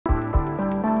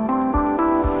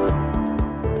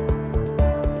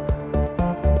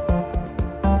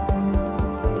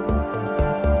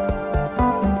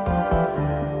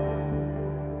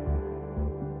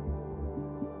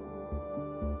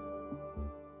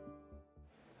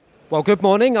Well, good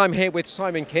morning. I'm here with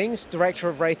Simon Kings, Director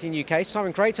of Raytheon UK.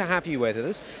 Simon, great to have you with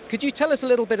us. Could you tell us a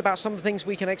little bit about some of the things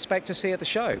we can expect to see at the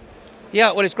show?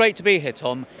 Yeah, well, it's great to be here,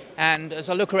 Tom. And as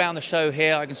I look around the show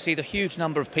here, I can see the huge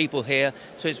number of people here.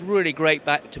 So it's really great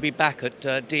to be back at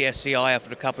DSEI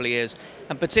after a couple of years,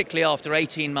 and particularly after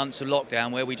 18 months of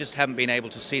lockdown where we just haven't been able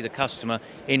to see the customer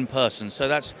in person. So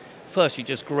that's firstly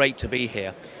just great to be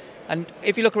here. And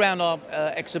if you look around our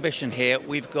exhibition here,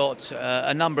 we've got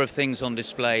a number of things on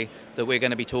display that we're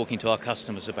going to be talking to our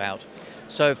customers about.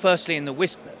 So firstly, in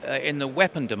the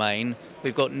weapon domain,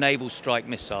 we've got Naval Strike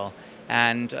Missile.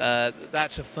 And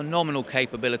that's a phenomenal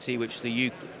capability which the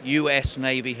US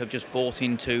Navy have just bought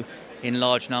into in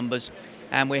large numbers.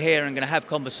 And we're here and going to have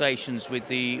conversations with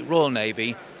the Royal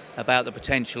Navy about the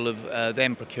potential of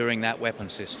them procuring that weapon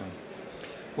system.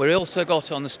 We've also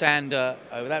got on the stand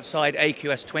over that side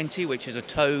AQS-20, which is a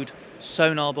towed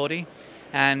sonar body.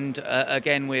 And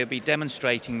again, we'll be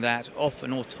demonstrating that off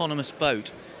an autonomous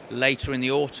boat later in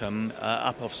the autumn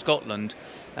up off Scotland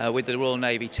with the Royal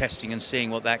Navy testing and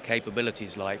seeing what that capability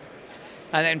is like.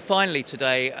 And then finally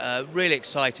today, really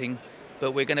exciting,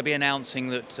 but we're going to be announcing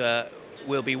that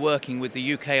we'll be working with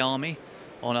the UK Army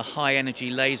on a high energy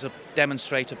laser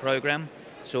demonstrator program.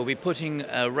 So we'll be putting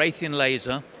a Raytheon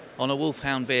laser on a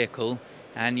Wolfhound vehicle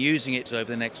and using it over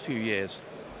the next few years.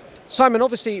 Simon,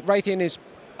 obviously Raytheon is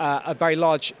a very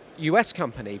large US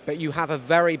company, but you have a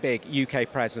very big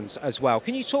UK presence as well.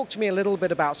 Can you talk to me a little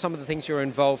bit about some of the things you're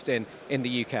involved in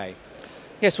the UK?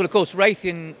 Yes, well, of course,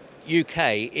 Raytheon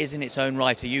UK is in its own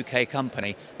right a UK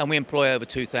company, and we employ over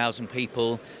 2,000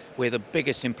 people. We're the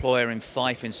biggest employer in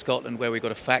Fife in Scotland, where we've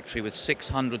got a factory with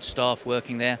 600 staff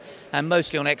working there, and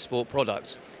mostly on export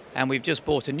products. And we've just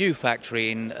bought a new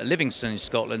factory in Livingston in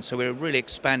Scotland, so we're really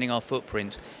expanding our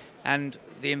footprint. And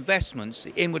the investments,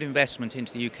 the inward investment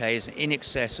into the UK is in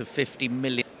excess of 50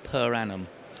 million per annum.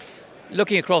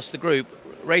 Looking across the group,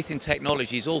 Raytheon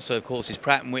Technologies also, of course, is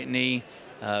Pratt & Whitney,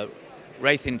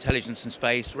 Raytheon Intelligence and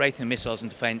Space, Raytheon Missiles and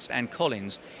Defence, and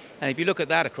Collins. And if you look at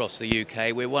that across the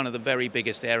UK, we're one of the very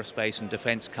biggest aerospace and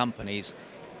defence companies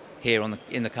here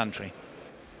in the country.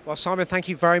 Well, Simon, thank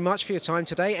you very much for your time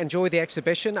today. Enjoy the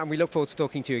exhibition, and we look forward to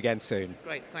talking to you again soon.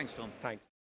 Great, thanks, Tom. Thanks.